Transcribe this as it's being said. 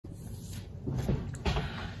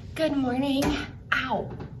Good morning. Ow.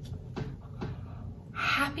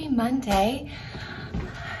 Happy Monday.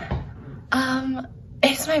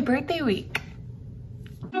 It's my birthday week.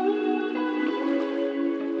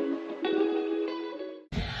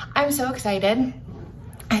 I'm so excited.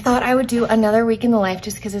 I thought I would do another week in the life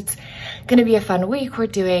just because it's gonna be a fun week. We're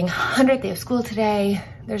doing 100th day of school today.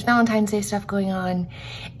 There's Valentine's Day stuff going on,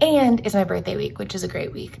 and it's my birthday week, which is a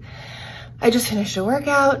great week. I just finished a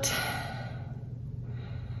workout.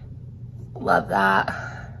 Love that.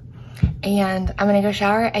 And I'm gonna go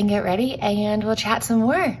shower and get ready and we'll chat some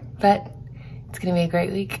more, but it's gonna be a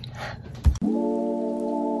great week.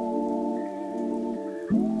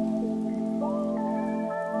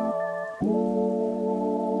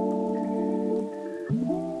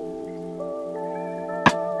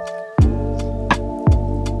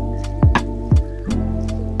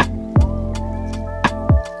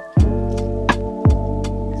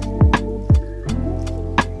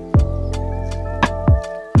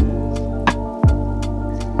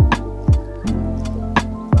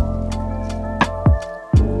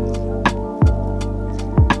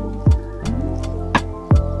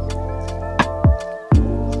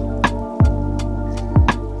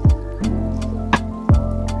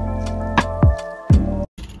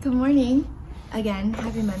 Good morning. Again,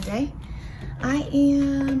 happy Monday. I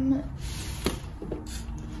am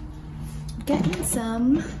getting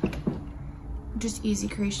some just easy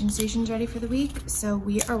creation stations ready for the week. So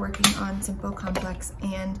we are working on simple, complex,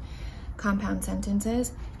 and compound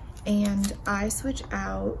sentences. And I switch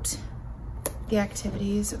out the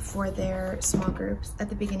activities for their small groups at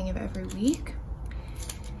the beginning of every week.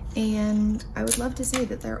 And I would love to say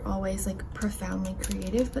that they're always like profoundly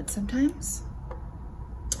creative, but sometimes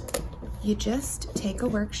you just take a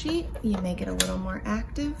worksheet, you make it a little more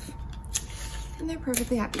active, and they're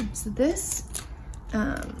perfectly happy. So this,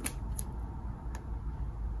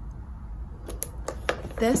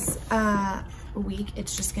 week,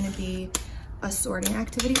 it's just gonna be a sorting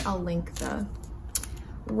activity. I'll link the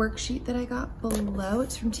worksheet that I got below.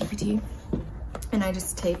 It's from TPT, and I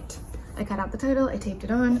cut out the title, I taped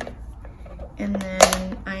it on, and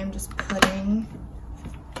then I am just putting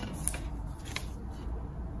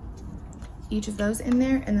each of those in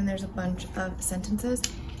there, and then there's a bunch of sentences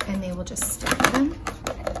and they will just stack them.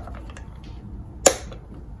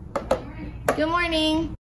 Good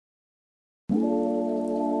morning.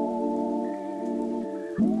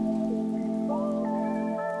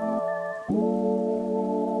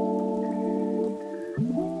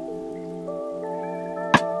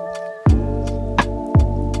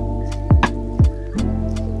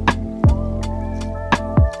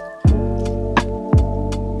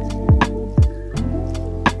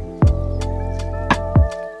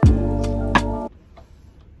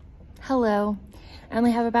 Hello. I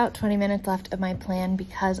only have about 20 minutes left of my plan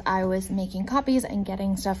because I was making copies and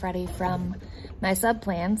getting stuff ready from my sub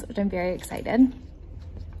plans, which I'm very excited.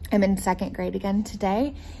 I'm in 2nd grade again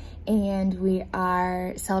today, and we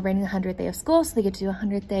are celebrating the 100th day of school, so they get to do a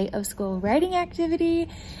 100th day of school writing activity,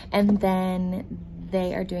 and then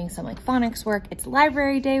they are doing some like phonics work. It's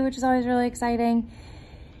library day, which is always really exciting,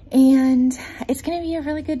 and it's gonna be a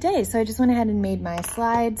really good day. So I just went ahead and made my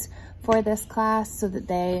slides for this class so that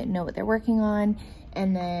they know what they're working on,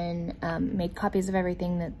 and then made copies of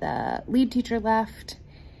everything that the lead teacher left,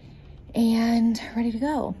 and ready to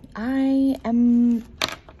go. I am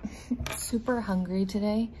super hungry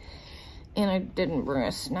today, and I didn't bring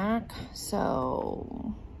a snack,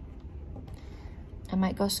 so I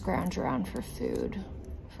might go scrounge around for food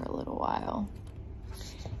for a little while.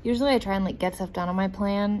 Usually I try and like get stuff done on my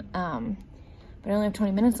plan, but I only have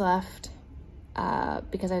 20 minutes left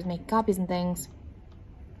because I was making copies and things.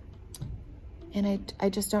 And I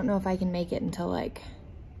just don't know if I can make it until like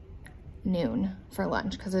noon for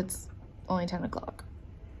lunch because it's only 10 o'clock.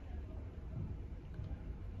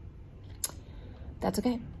 That's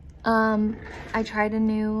okay. I tried a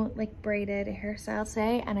new like braided hairstyle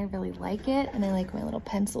today and I really like it. And I like my little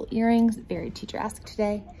pencil earrings, very teacher-esque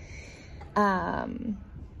today. I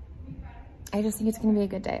just think it's gonna be a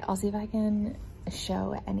good day. I'll see if I can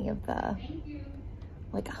show any of the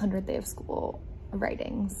like 100th day of school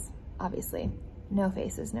writings. Obviously, no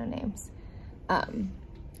faces, no names.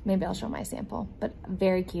 Maybe I'll show my sample, but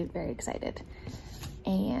very cute, very excited.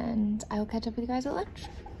 And I will catch up with you guys at lunch.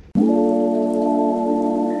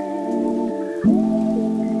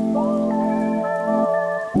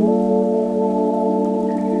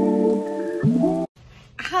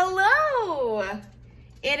 Hello!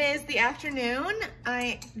 It is the afternoon.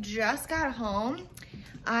 I just got home.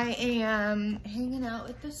 I am hanging out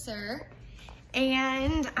with the sir,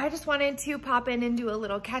 and I just wanted to pop in and do a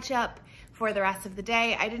little catch up for the rest of the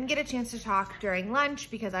day. I didn't get a chance to talk during lunch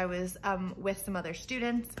because I was with some other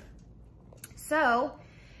students. So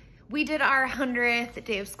we did our 100th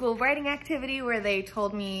day of school writing activity where they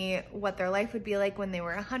told me what their life would be like when they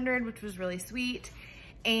were 100, which was really sweet.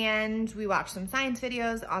 And we watched some science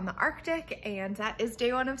videos on the Arctic, and that is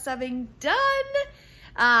day 1 of subbing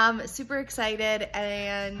done. Super excited,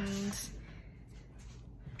 and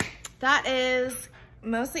that is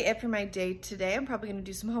mostly it for my day today. I'm probably gonna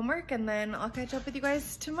do some homework and then I'll catch up with you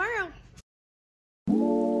guys tomorrow.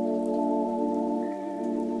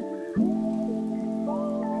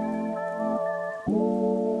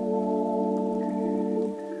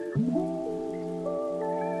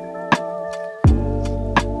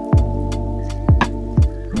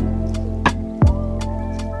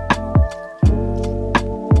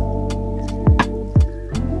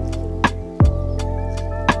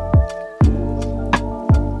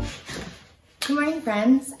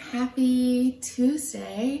 Friends, happy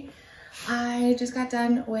Tuesday. I just got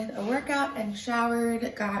done with a workout and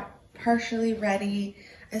showered, got partially ready.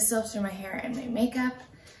 I still have to do my hair and my makeup,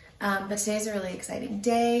 but today's a really exciting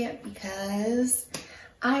day because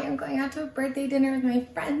I am going out to a birthday dinner with my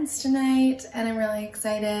friends tonight and I'm really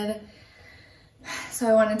excited. So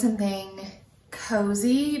I wanted something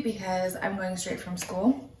cozy because I'm going straight from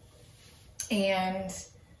school, and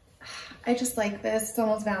I just like this. It's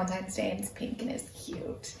almost Valentine's Day and it's pink and it's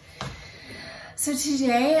cute. So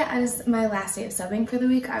today is my last day of subbing for the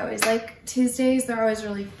week. I always like Tuesdays. They're always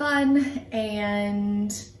really fun.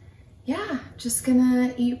 And yeah, just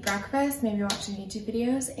gonna eat breakfast, maybe watch some YouTube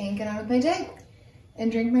videos and get on with my day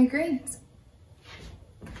and drink my greens.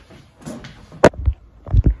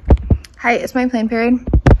 Hi, it's my plan period,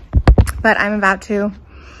 but I'm about to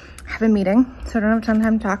have a meeting, so I don't have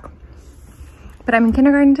time to talk. But I'm in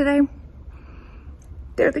kindergarten today.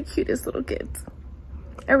 They're the cutest little kids.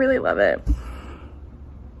 I really love it.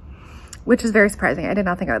 Which is very surprising. I did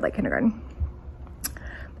not think I would like kindergarten.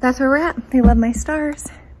 But that's where we're at. They love my stars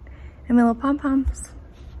and my little pom-poms.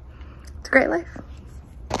 It's a great life.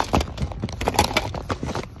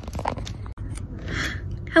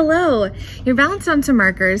 Hello. You're balanced on some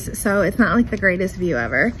markers, so it's not like the greatest view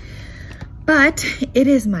ever. But it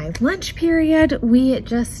is my lunch period. We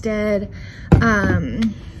just did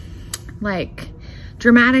like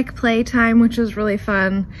dramatic playtime, which was really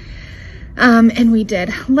fun. And we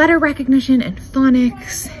did letter recognition and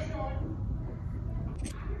phonics.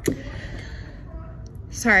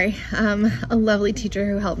 Sorry, a lovely teacher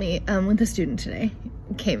who helped me with a student today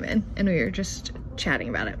came in and we were just chatting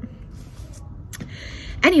about it.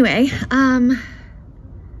 Anyway,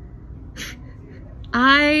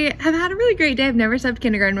 I have had a really great day. I've never subbed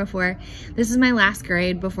kindergarten before. This is my last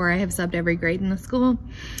grade before I have subbed every grade in the school.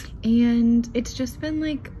 And it's just been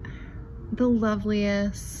like the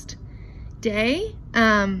loveliest day.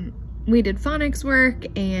 We did phonics work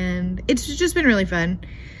and it's just been really fun.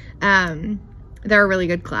 They're a really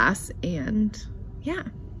good class and yeah,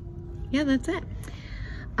 that's it.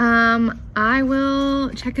 I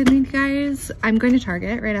will check in with you guys. I'm going to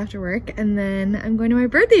Target right after work and then I'm going to my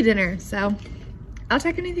birthday dinner. So I'll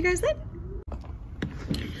check in with you guys then.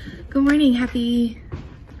 Good morning, happy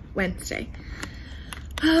Wednesday.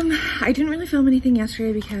 I didn't really film anything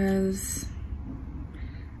yesterday because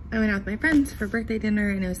I went out with my friends for birthday dinner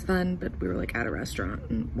and it was fun, but we were like at a restaurant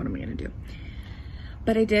and what am I gonna do?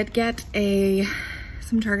 But I did get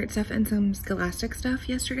some Target stuff and some Scholastic stuff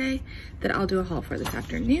yesterday that I'll do a haul for this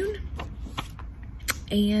afternoon.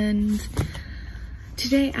 And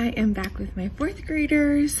today I am back with my 4th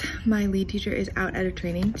graders. My lead teacher is out at a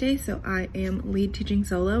training today, so I am lead teaching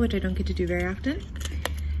solo, which I don't get to do very often.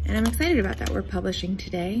 And I'm excited about that. We're publishing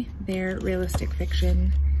today their realistic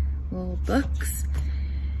fiction little books.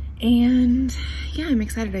 And yeah, I'm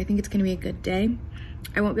excited. I think it's gonna be a good day.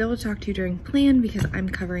 I won't be able to talk to you during plan because I'm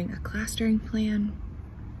covering a class during plan.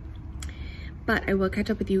 But I will catch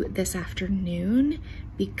up with you this afternoon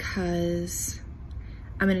because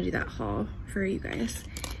I'm gonna do that haul for you guys.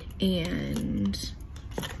 And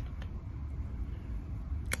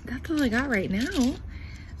that's all I got right now.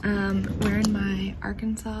 Wearing my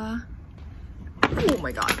Arkansas. Oh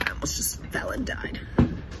my God, I almost just fell and died.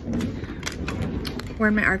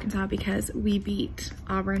 Wearing my Arkansas because we beat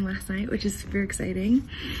Auburn last night, which is super exciting.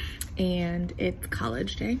 And it's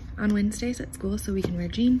college day on Wednesdays at school, so we can wear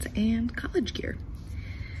jeans and college gear.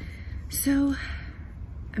 So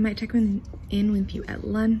I might check in with you at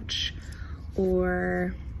lunch,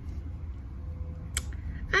 or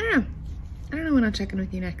I don't know. I don't know when I'll check in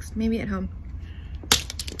with you next. Maybe at home.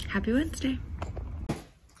 Happy Wednesday.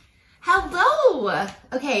 Hello.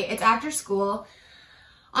 Okay, it's after school.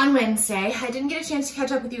 on Wednesday. I didn't get a chance to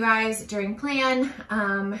catch up with you guys during plan,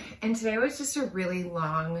 and today was just a really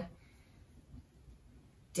long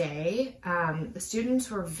day. The students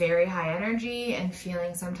were very high energy and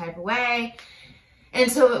feeling some type of way, and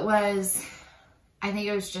so it was, I think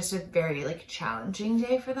it was just a very like challenging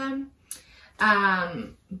day for them.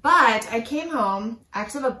 But I came home. I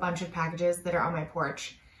actually have a bunch of packages that are on my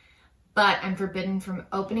porch, but I'm forbidden from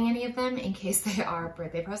opening any of them in case they are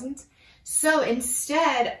birthday presents. So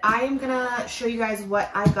instead, I am gonna show you guys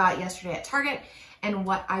what I got yesterday at Target and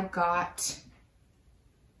what I got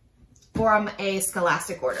from a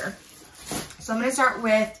Scholastic order. So I'm gonna start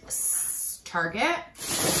with Target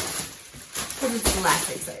because it's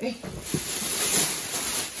less exciting.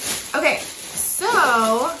 Okay, so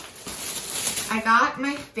I got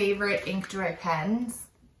my favorite ink dry pens,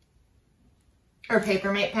 or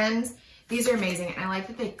Papermate pens. These are amazing, and I like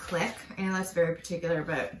that they click. I know that's very particular,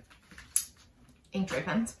 but ink dry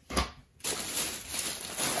pens.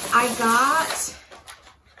 I got,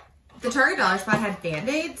 the Target Dollar Spot had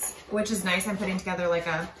Band-Aids, which is nice. I'm putting together like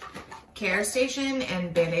a care station,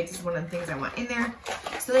 and Band-Aids is one of the things I want in there.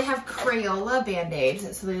 So they have Crayola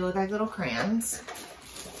Band-Aids, so they look like little crayons.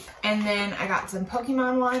 And then I got some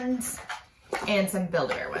Pokemon ones and some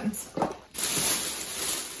Build-A-Bear ones.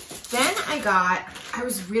 Then I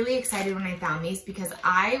was really excited when I found these because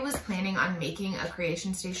I was planning on making a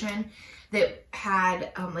creation station that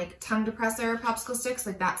had like tongue depressor popsicle sticks,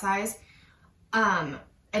 like that size, and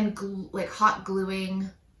like hot gluing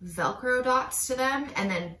Velcro dots to them and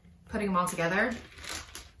then putting them all together.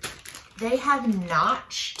 They have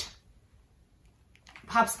notched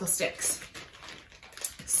popsicle sticks.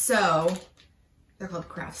 So they're called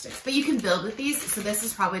craft sticks, but you can build with these. So this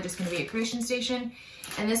is probably just gonna be a creation station.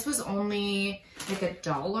 And this was only like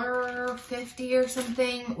 $1.50 or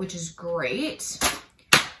something, which is great.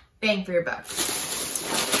 Bang for your buck.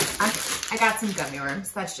 I got some gummy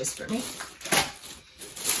worms, that's just for me.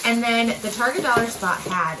 And then the Target Dollar Spot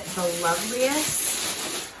had the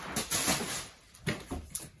loveliest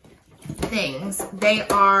things. They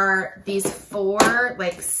are these 4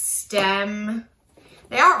 like STEM,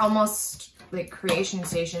 they are almost like creation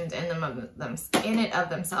stations in it of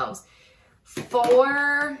themselves.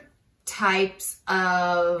 4 types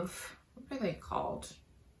of, what are they called?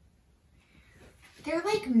 They're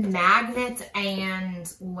like magnets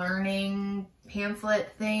and learning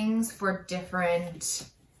pamphlet things for different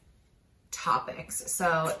topics.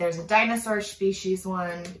 So there's a dinosaur species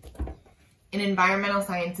one, an environmental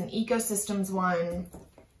science and ecosystems one,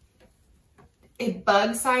 a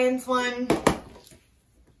bug science one,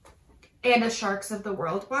 and a sharks of the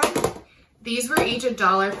world one. These were each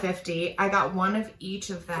 $1.50. I got one of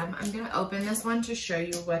each of them. I'm gonna open this one to show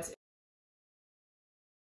you what's.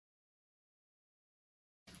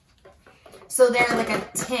 So they're like a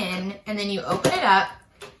tin, and then you open it up.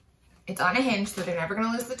 It's on a hinge, so they're never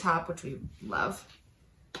gonna lose the top, which we love.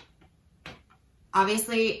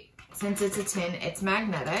 Obviously, since it's a tin, it's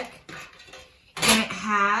magnetic. And it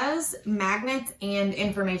has magnets and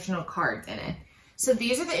informational cards in it. So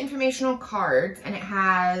these are the informational cards, and it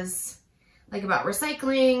has like about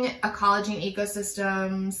recycling, ecology and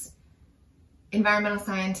ecosystems, environmental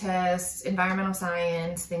scientists, environmental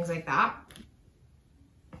science, things like that.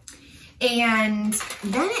 And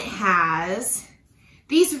then it has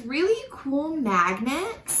these really cool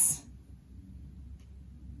magnets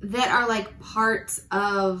that are like parts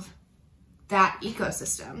of that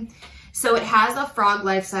ecosystem. So it has a frog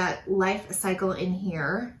life cycle in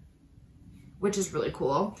here, which is really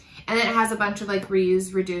cool. And then it has a bunch of like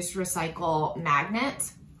reuse, reduce, recycle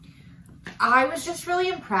magnets. I was just really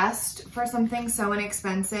impressed for something so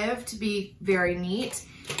inexpensive to be very neat.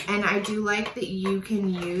 And I do like that you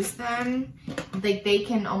can use them. Like they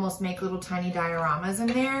can almost make little tiny dioramas in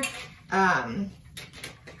there,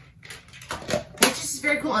 which is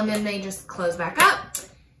very cool. And then they just close back up.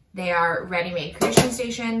 They are ready-made creation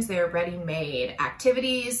stations. They're ready-made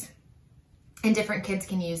activities, and different kids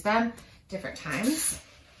can use them different times,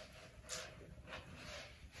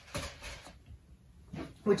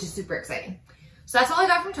 which is super exciting. So that's all I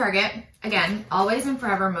got from Target. Again, always and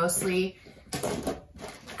forever, mostly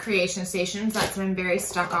creation stations. That's what I'm very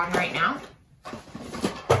stuck on right now.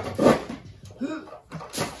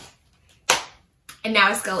 And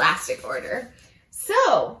now a Scholastic order.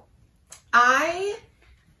 So I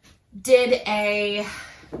did a,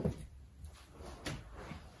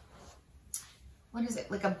 what is it,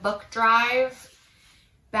 like a book drive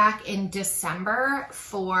back in December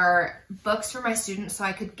for books for my students so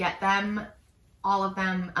I could get them, all of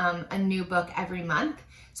them, a new book every month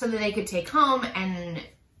so that they could take home and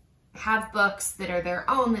have books that are their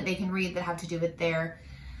own that they can read that have to do with their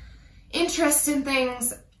interests in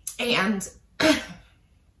things, and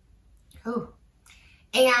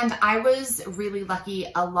and I was really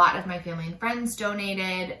lucky. A lot of my family and friends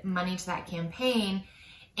donated money to that campaign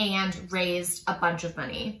and raised a bunch of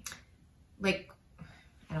money. Like,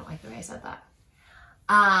 I don't like the way I said that.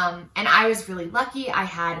 And I was really lucky. I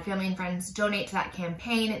had family and friends donate to that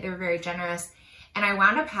campaign. They were very generous. And I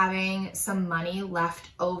wound up having some money left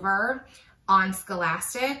over on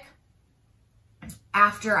Scholastic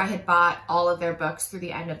after I had bought all of their books through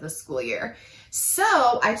the end of the school year.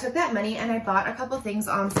 So I took that money and I bought a couple things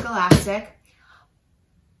on Scholastic.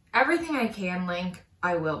 Everything I can link,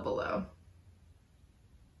 I will below.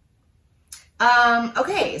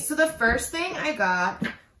 Okay, so the first thing I got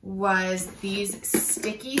was these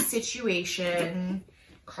sticky situation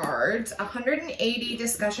cards, 180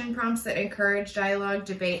 discussion prompts that encourage dialogue,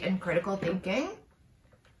 debate, and critical thinking.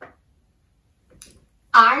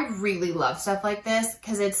 I really love stuff like this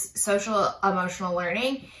because it's social emotional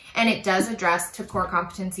learning, and it does address to core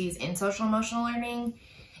competencies in social emotional learning.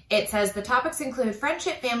 It says the topics include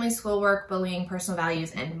friendship, family, schoolwork, bullying, personal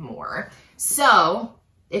values, and more. So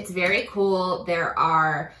it's very cool. There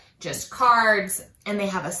are just cards, and they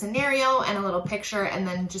have a scenario and a little picture, and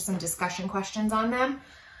then just some discussion questions on them.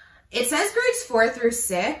 It says grades 4 through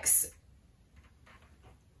 6.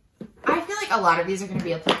 I feel like a lot of these are going to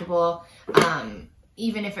be applicable,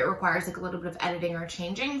 even if it requires like a little bit of editing or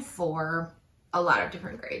changing for a lot of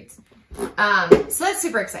different grades. So that's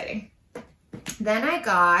super exciting. Then I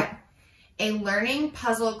got a learning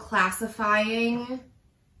puzzle classifying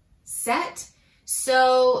set.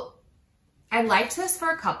 So I liked this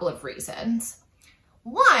for a couple of reasons.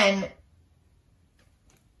 One,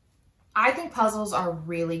 I think puzzles are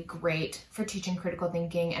really great for teaching critical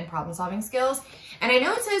thinking and problem solving skills. And I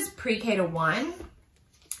know it says pre-K to 1.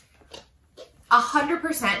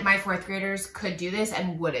 100% my 4th graders could do this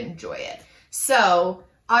and would enjoy it. So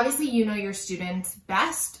obviously you know your students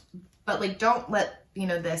best, but like don't let, you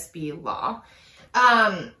know, this be law.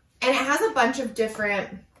 And it has a bunch of different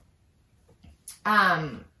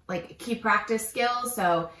like key practice skills.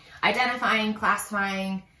 So identifying,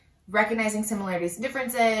 classifying, recognizing similarities and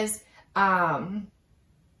differences,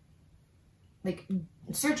 like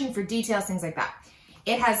searching for details, things like that.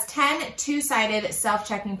 It has 10 two-sided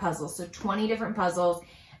self-checking puzzles, so 20 different puzzles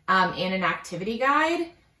and an activity guide.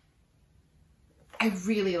 I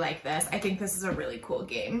really like this. I think this is a really cool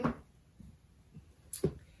game.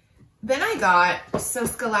 Then I got, so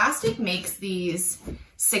Scholastic makes these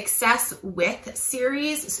success with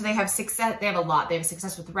series. So they have success, they have a lot. They have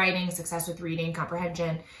success with writing, success with reading,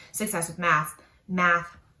 comprehension, success with math.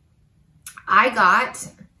 I got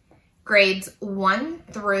grades 1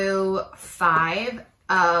 through 5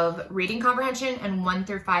 of reading comprehension and 1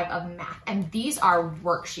 through 5 of math. And these are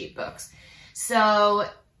worksheet books. So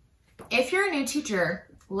if you're a new teacher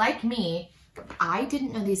like me, I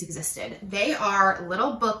didn't know these existed. They are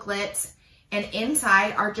little booklets, and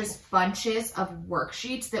inside are just bunches of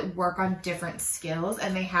worksheets that work on different skills,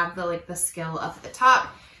 and they have the skill up at the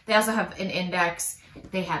top. They also have an index.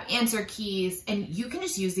 They have answer keys, and you can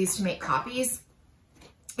just use these to make copies.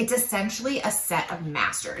 It's essentially a set of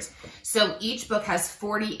masters. So each book has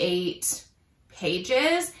 48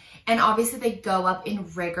 pages, and obviously they go up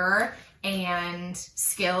in rigor and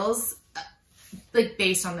skills like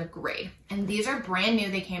based on the grade. And these are brand new.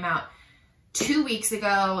 They came out 2 weeks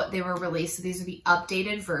ago. They were released. So these are the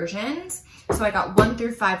updated versions. So I got 1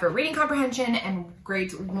 through 5 for reading comprehension and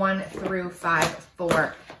grades 1 through 5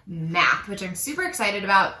 for math, which I'm super excited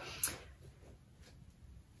about.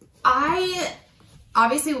 I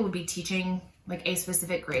obviously will be teaching like a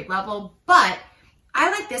specific grade level, but I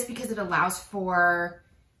like this because it allows for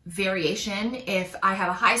variation. If I have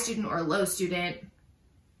a high student or a low student,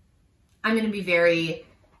 I'm going to be very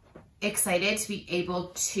excited to be able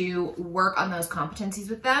to work on those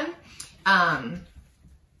competencies with them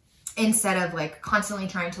instead of like constantly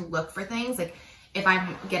trying to look for things. Like if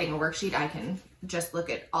I'm getting a worksheet, I can just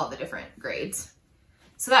look at all the different grades.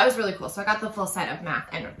 So that was really cool. So I got the full set of math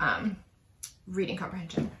and reading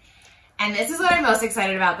comprehension. And this is what I'm most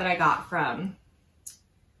excited about that I got from,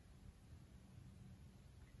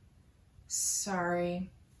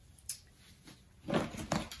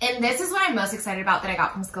 And this is what I'm most excited about that I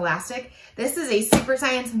got from Scholastic. This is a Super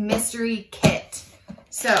Science Mystery Kit.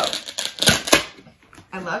 So,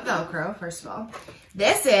 I love Velcro, first of all.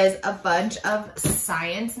 This is a bunch of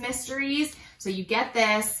science mysteries. So you get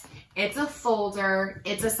this, it's a folder,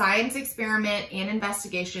 it's a science experiment and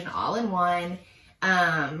investigation all in one.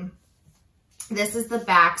 This is the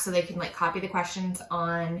back so they can like copy the questions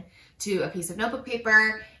on to a piece of notebook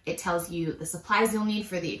paper. It tells you the supplies you'll need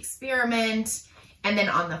for the experiment. And then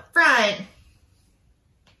on the front,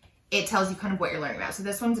 it tells you kind of what you're learning about. So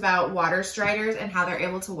this one's about water striders and how they're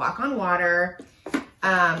able to walk on water.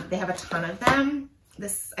 They have a ton of them.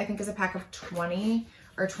 This, I think, is a pack of 20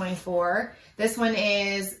 or 24. This one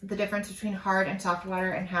is the difference between hard and soft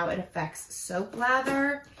water and how it affects soap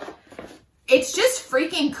lather. It's just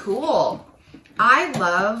freaking cool. I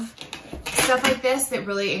love stuff like this that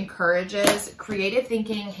really encourages creative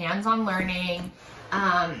thinking, hands-on learning.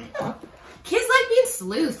 Kids like being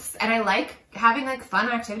sleuths, and I like having like fun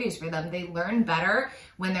activities for them. They learn better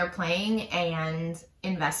when they're playing and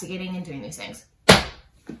investigating and doing these things.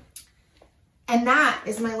 And that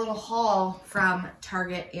is my little haul from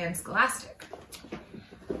Target and Scholastic.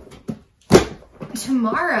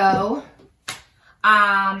 Tomorrow,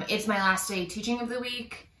 it's my last day teaching of the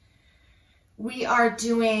week. We're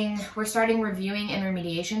starting reviewing and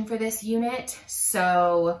remediation for this unit.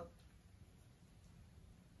 So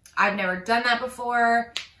I've never done that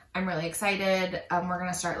before. I'm really excited. We're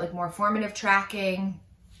gonna start like more formative tracking,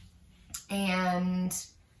 and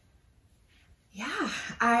yeah,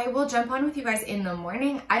 I will jump on with you guys in the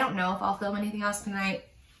morning. I don't know if I'll film anything else tonight.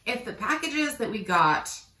 If the packages that we got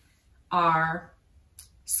are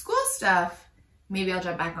school stuff, maybe I'll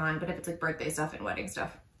jump back on, but if it's like birthday stuff and wedding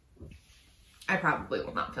stuff, I probably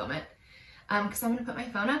will not film it, because I'm gonna put my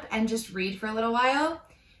phone up and just read for a little while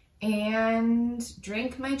and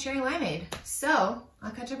drink my cherry limeade. So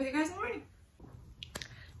I'll catch up with you guys in the morning.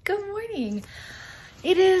 Good morning.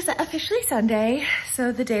 It is officially Sunday,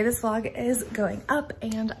 so the day this vlog is going up,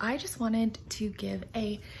 and I just wanted to give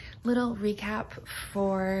a little recap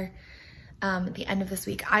for the end of this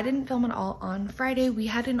week. I didn't film at all on Friday. We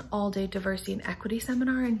had an all-day diversity and equity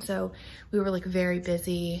seminar, and so we were like very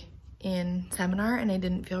busy in seminar, and I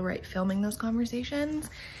didn't feel right filming those conversations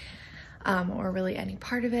or really any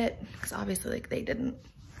part of it, because obviously like they didn't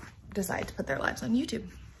decide to put their lives on YouTube.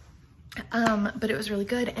 But it was really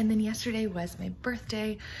good. And then yesterday was my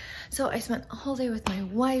birthday, so I spent a whole day with my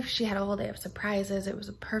wife. She had a whole day of surprises. It was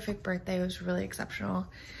a perfect birthday. It was really exceptional.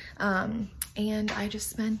 And I just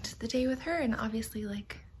spent the day with her, and obviously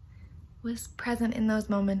like was present in those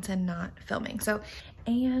moments and not filming.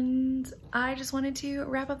 And I just wanted to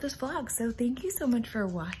wrap up this vlog. So thank you so much for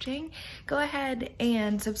watching. Go ahead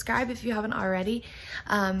and subscribe if you haven't already.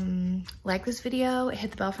 Like this video,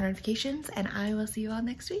 hit the bell for notifications, and I will see you all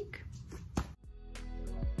next week.